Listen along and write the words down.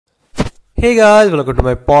Hey guys, welcome to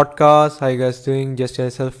my podcast. How you guys doing? Just tell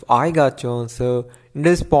yourself I got you on. So in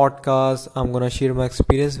this podcast, I'm gonna share my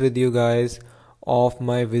experience with you guys of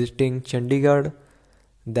my visiting Chandigarh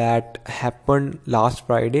that happened last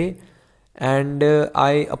Friday, and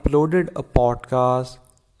I uploaded a podcast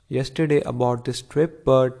yesterday about this trip,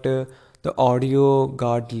 but the audio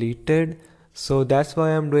got deleted, so that's why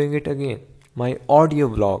I'm doing it again. My audio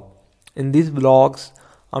vlog. In these vlogs,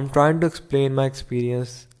 I'm trying to explain my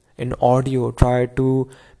experience in audio, try to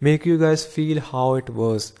make you guys feel how it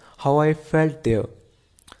was, how I felt there.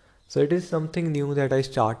 So it is something new that I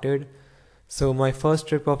started. So my first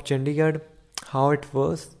trip of Chandigarh, how it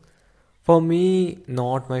was. For me,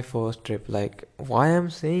 not my first trip. Like why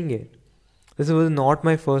I'm saying it. This was not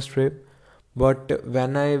my first trip, but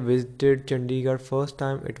when I visited Chandigarh first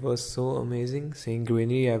time, it was so amazing, seeing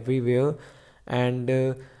greenery everywhere,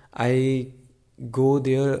 and I go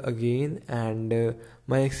there again, and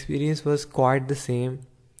my experience was quite the same.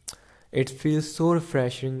 It feels so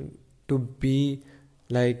refreshing to be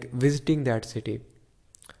like visiting that city.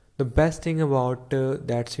 The best thing about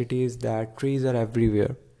that city is that trees are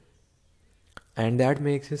everywhere, and that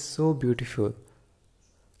makes it so beautiful.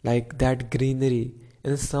 Like that greenery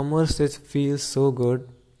in summers, it feels so good.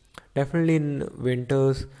 Definitely in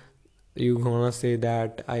winters, you gonna say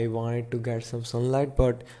that I wanted to get some sunlight,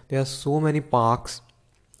 but there are so many parks,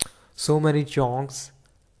 so many chonks.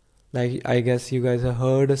 Like I guess you guys have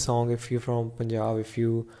heard a song if you're from Punjab, if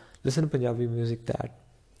you listen to Punjabi music,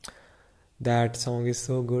 that song is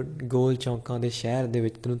so good. ਗੋਲ ਚੌਂਕਾਂ ਦੇ ਸ਼ਹਿਰ ਦੇ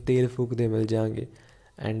ਵਿੱਚ ਤੈਨੂੰ ਤੇਲ ਫੂਕਦੇ ਮਿਲ ਜਾਣਗੇ,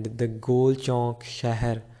 and the ਗੋਲ ਚੌਂਕ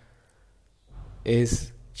ਸ਼ਹਿਰ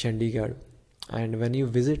is Chandigarh, and when you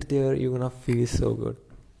visit there you're gonna feel so good.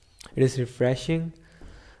 It is refreshing,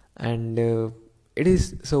 and it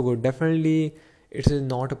is so good. Definitely it is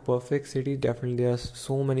not a perfect city, definitely there are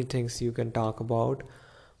so many things you can talk about,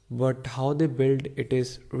 but how they build it is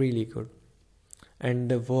really good,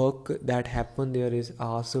 and the work that happened there is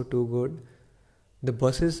also too good. The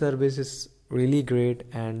buses service is really great,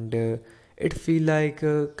 and it feel like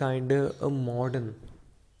a kind of a modern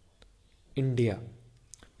India,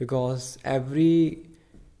 because every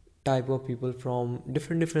type of people from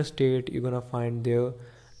different state you're gonna find there,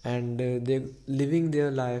 and they're living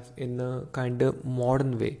their life in a kind of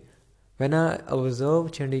modern way. When I observe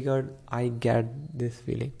Chandigarh, I get this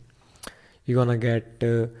feeling. You're gonna get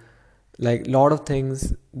like lot of things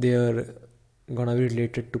there gonna be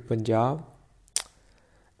related to Punjab,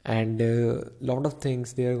 and lot of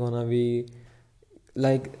things they're gonna be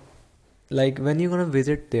like like when you're gonna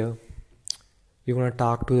visit there, you're gonna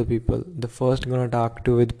talk to the people. The first gonna talk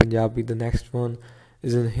to with Punjabi, the next one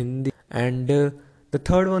is in Hindi, and the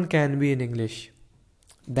third one can be in English.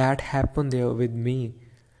 That happened there with me,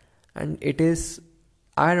 and it is,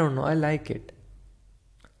 I don't know, I like it.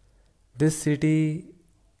 This city,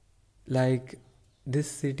 like this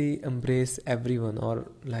city embrace everyone, or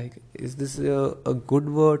like is this a good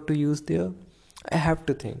word to use there? I have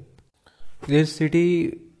to think. This city,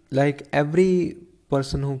 like every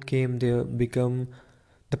person who came there become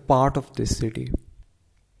the part of this city,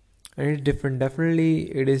 and it's different. Definitely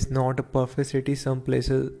it is not a perfect city. Some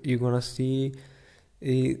places you're gonna see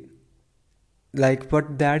a, like,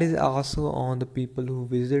 but that is also on the people who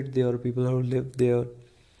visit there, people who live there,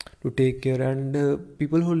 to take care, and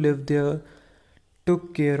people who live there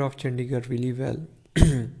took care of Chandigarh really well.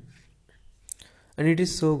 And it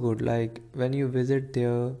is so good, like when you visit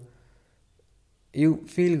there you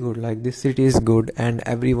feel good, like this city is good and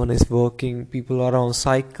everyone is working, people are on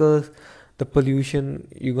cycles, the pollution,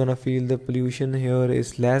 you're gonna feel the pollution here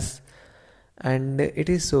is less, and it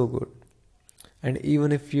is so good. And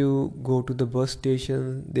even if you go to the bus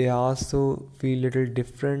station, they also feel little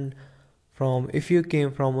different from if you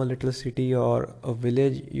came from a little city or a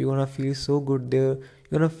village. You're gonna feel so good there,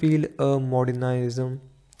 you're gonna feel a modernism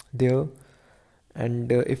there.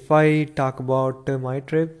 And if I talk about my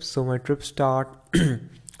trip, so my trip start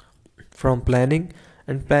from planning,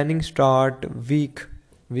 and planning start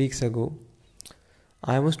weeks ago.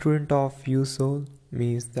 I am a student of USOL,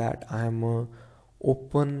 means that I am a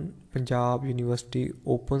open Punjab University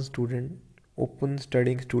open student, open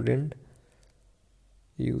studying student.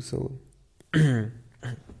 USOL.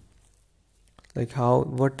 Like how,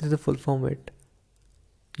 what is the full form it?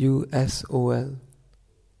 USOL,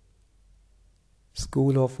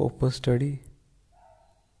 School of Open Study.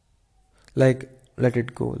 Like let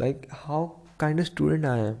it go. Like how kind of student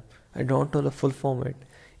I am. I don't know the full format.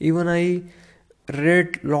 Even I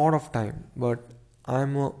read lot of time, but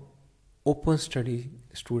I'm a open study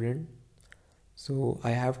student. So I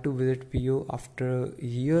have to visit PO after a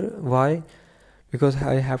year. Why? because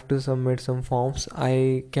I have to submit some forms.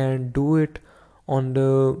 I can do it on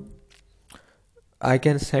the I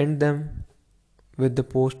can send them with the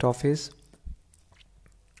post office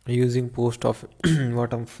using post office.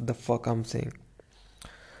 The fuck I'm saying.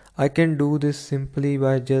 I can do this simply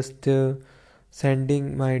by just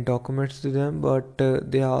sending my documents to them, but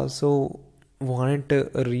they also want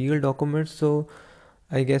a real document, so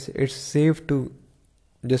I guess it's safe to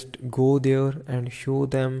just go there and show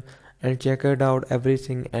them and check it out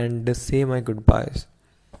everything and say my goodbyes.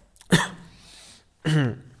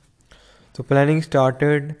 So planning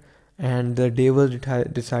started, and the day was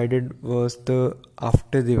decided was the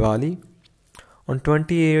after Diwali. On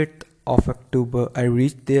 28th of October, I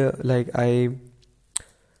reached there.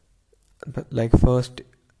 First,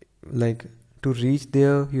 like to reach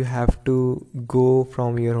there, you have to go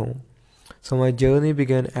from your home. So my journey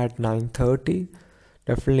began at 9:30.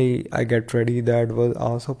 Definitely, I get ready. That was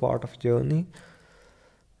also part of journey.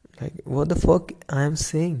 Like what the fuck I am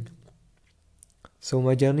saying. So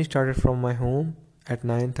my journey started from my home at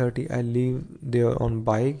 9:30. I leave there on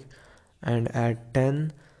bike, and at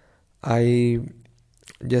 10 I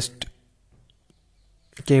just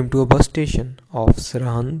came to a bus station of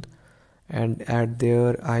Sirhind, and at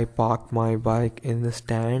there I parked my bike in the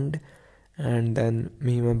stand, and then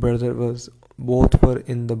me and my brother was both were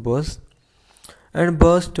in the bus, and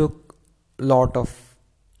bus took lot of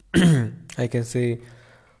I can say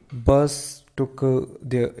bus took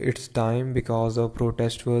its time because a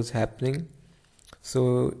protest was happening.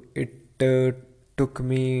 So it took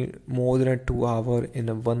me more than a 2 hour in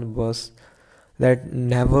a one bus. That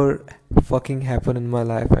never fucking happened in my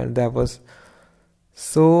life, and that was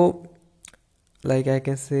so, like I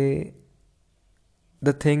can say,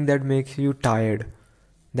 the thing that makes you tired.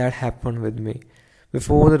 That happened with me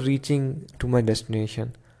before reaching to my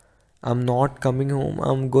destination. I'm not coming home,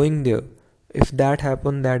 I'm going there. If that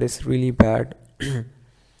happened, that is really bad.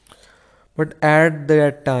 But at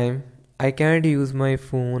that time, I can't use my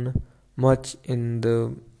phone much in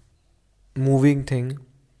the moving thing,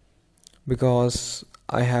 because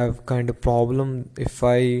I have kind of problem if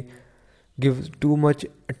I give too much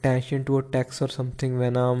attention to a text or something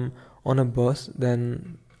when I'm on a bus,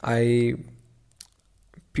 then I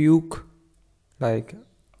puke like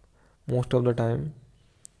most of the time.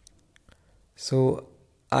 So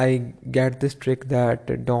I get this trick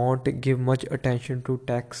that don't give much attention to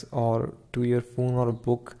text or to your phone or a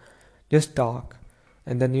book. Just talk,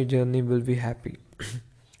 and then your journey will be happy.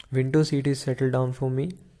 Window seat is settled down for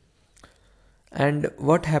me. And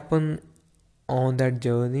what happened on that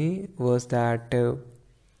journey was that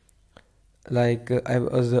I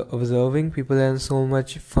was observing people, and so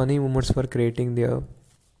much funny moments were creating there.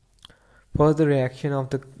 First, the reaction of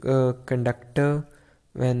the conductor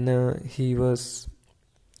when he was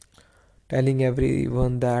telling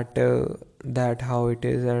everyone that how it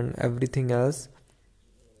is and everything else.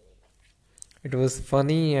 It was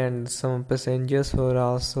funny, and some passengers were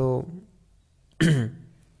also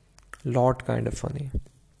lot kind of funny.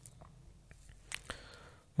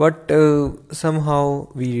 But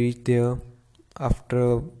somehow we reached there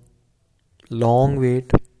after a long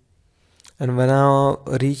wait, and when I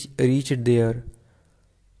reached there,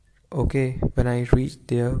 okay, when I reached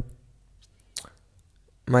there,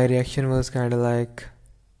 my reaction was kind of like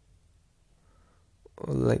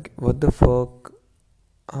what the fuck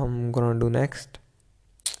I'm gonna do next.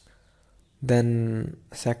 Then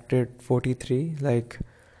sector 43, like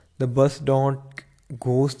the bus don't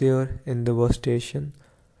goes there in the bus station.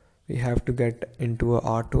 We have to get into a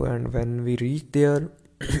auto, and when we reach there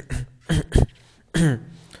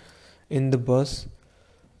in the bus,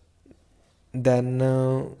 then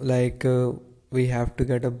we have to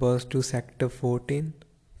get a bus to sector 14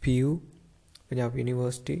 PU, Punjab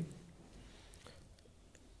University.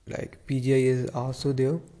 Like PGI is also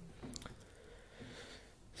there.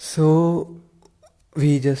 So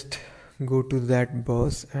we just go to that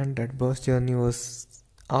bus, and that bus journey was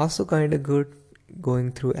also kind of good,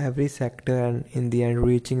 going through every sector and in the end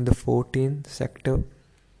reaching the 14th sector.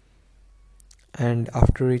 And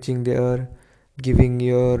after reaching there, giving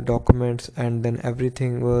your documents, and then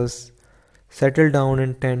everything was settled down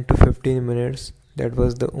in 10 to 15 minutes. That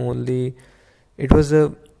was the only, it was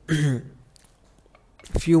a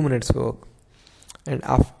few minutes work. And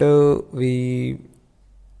after we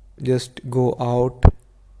just go out,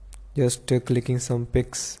 just clicking some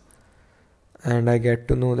pics, and I get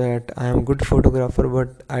to know that I am a good photographer,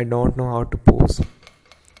 but I don't know how to pose.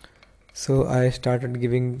 So I started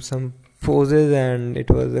giving some poses, and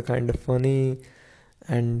it was a kind of funny,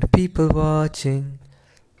 and people watching.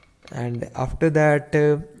 And after that,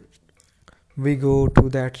 we go to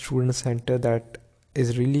that student center that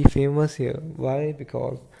is really famous here. Why?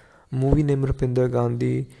 Because a movie named Rupinder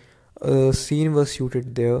Gandhi, a scene was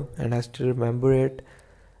shooted there, and I still remember it.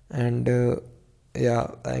 And yeah,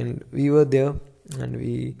 and we were there, and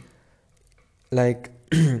we like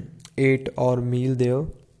ate our meal there.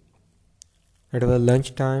 It was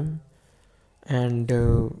lunchtime, and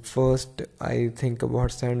first I think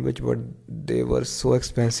about sandwich, but they were so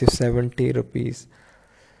expensive, 70 rupees.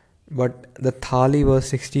 But the thali was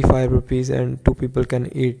 65 rupees, and two people can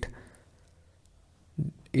eat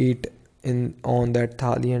in on that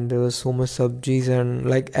thali, and there was so much sabjis and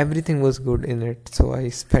like everything was good in it. So I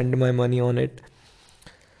spent my money on it,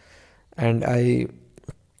 and I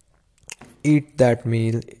eat that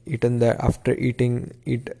meal. Eaten that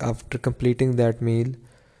eat after completing that meal,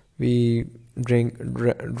 we drink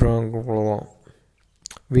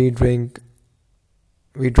we drink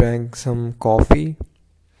we drank some coffee,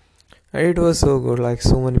 and it was so good. Like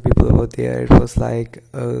so many people were there. It was like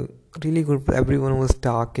really good. Everyone was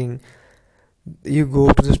talking. You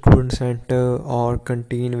go to the student center or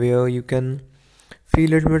canteen where you can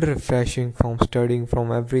feel it bit refreshing from studying,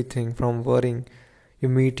 from everything, from worrying. You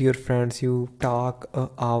meet your friends, you talk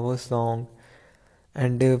hours long,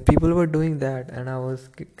 and people were doing that, and I was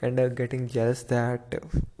kind of getting jealous that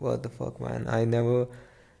what the fuck, man, I never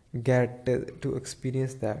get to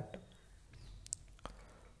experience that.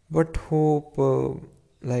 But hope,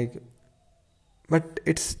 like, but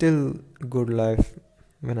it's still good life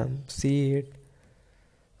when I see it.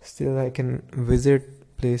 Still, I can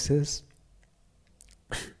visit places,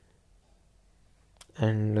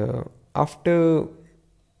 and after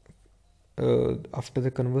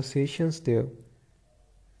the conversations there,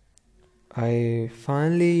 I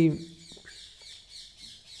finally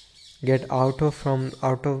get out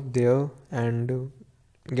of there and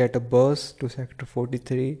get a bus to sector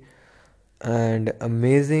 43, and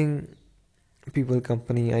amazing people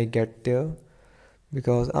company I get there,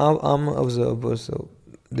 because I'm an observer. So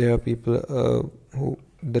there are people who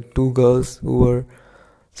the two girls who were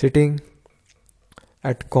sitting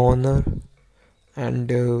at corner,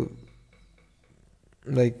 and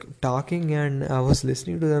like talking, and I was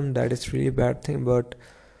listening to them. That is really bad thing, but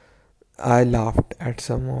I laughed at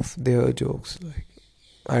some of their jokes. Like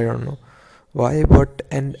I don't know why, but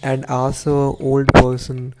and also old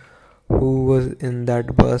person who was in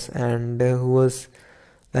that bus, and who was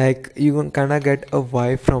like, you can kind of get a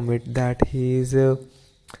vibe from it that he is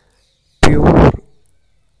pure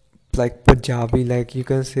like Punjabi. Like you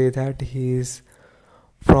can say that he is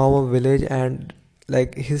from a village, and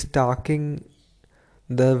like his talking,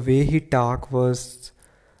 the way he talk was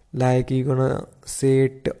like you gonna say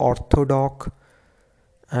it orthodox,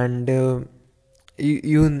 and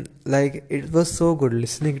you like it was so good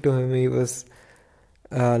listening to him. He was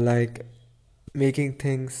like making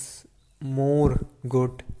things more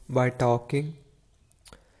good by talking,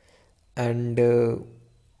 and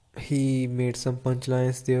he made some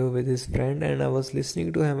punchlines there with his friend, and I was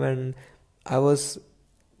listening to him, and I was,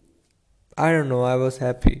 I don't know, I was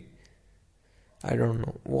happy. I don't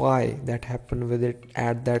know why that happened with it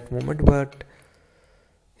at that moment, but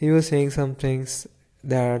he was saying some things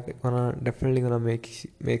that gonna definitely gonna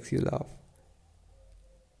makes you laugh,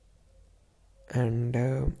 and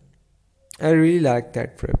I really like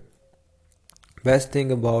that trip. Best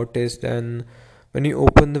thing about is then when you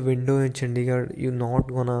open the window in Chandigarh, you're not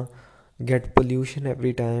gonna get pollution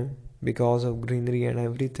every time because of greenery and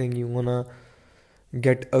everything. You wanna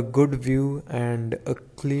get a good view and a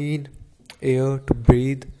clean air to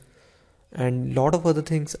breathe, and lot of other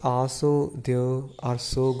things also there are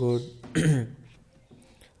so good.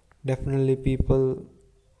 Definitely people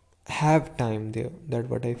have time there. That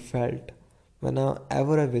what I felt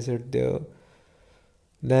whenever I visit there.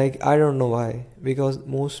 Like I don't know why, because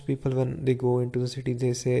most people when they go into the city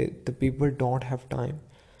they say the people don't have time.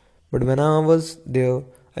 But when I was there,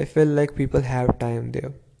 I felt like people have time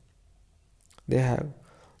there. They have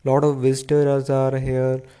lot of visitors are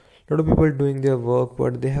here, lot of people doing their work,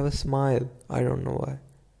 but they have a smile. I don't know why.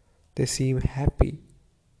 They seem happy.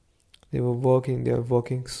 They were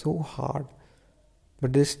working so hard,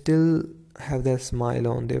 but they still have that smile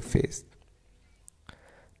on their face.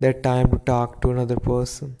 That time to talk to another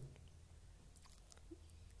person.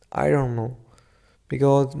 I don't know,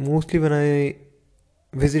 because mostly when I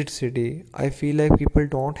visit city, I feel like people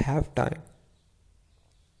don't have time.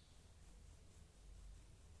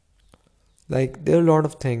 Like there are a lot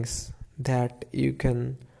of things that you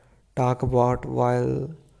can talk about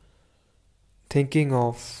while thinking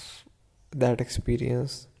of that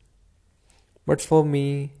experience. But for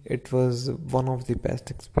me, it was one of the best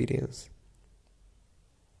experience.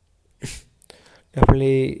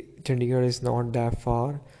 Definitely Chandigarh is not that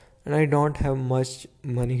far, and I don't have much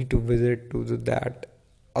money to visit to that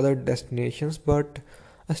other destinations, but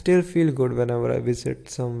I still feel good whenever I visit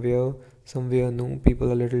somewhere new. People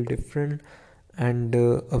are a little different, and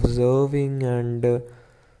observing and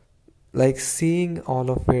like seeing all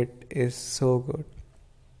of it is so good.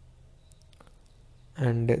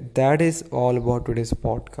 And that is all about today's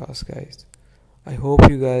podcast, guys. I hope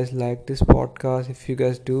you guys like this podcast. If you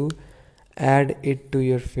guys do, add it to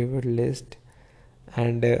your favorite list.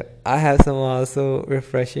 And I have some also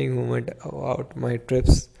refreshing moment about my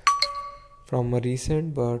trips from a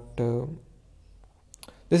recent, but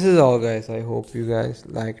this is all, guys. I hope you guys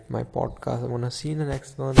liked my podcast. I'm gonna see you in the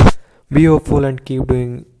next one. Be hopeful and keep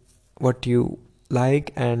doing what you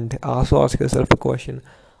like, and also ask yourself a question: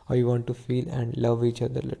 how you want to feel and love each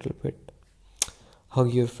other a little bit.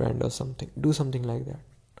 Hug your friend or something. Do something like that.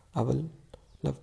 I will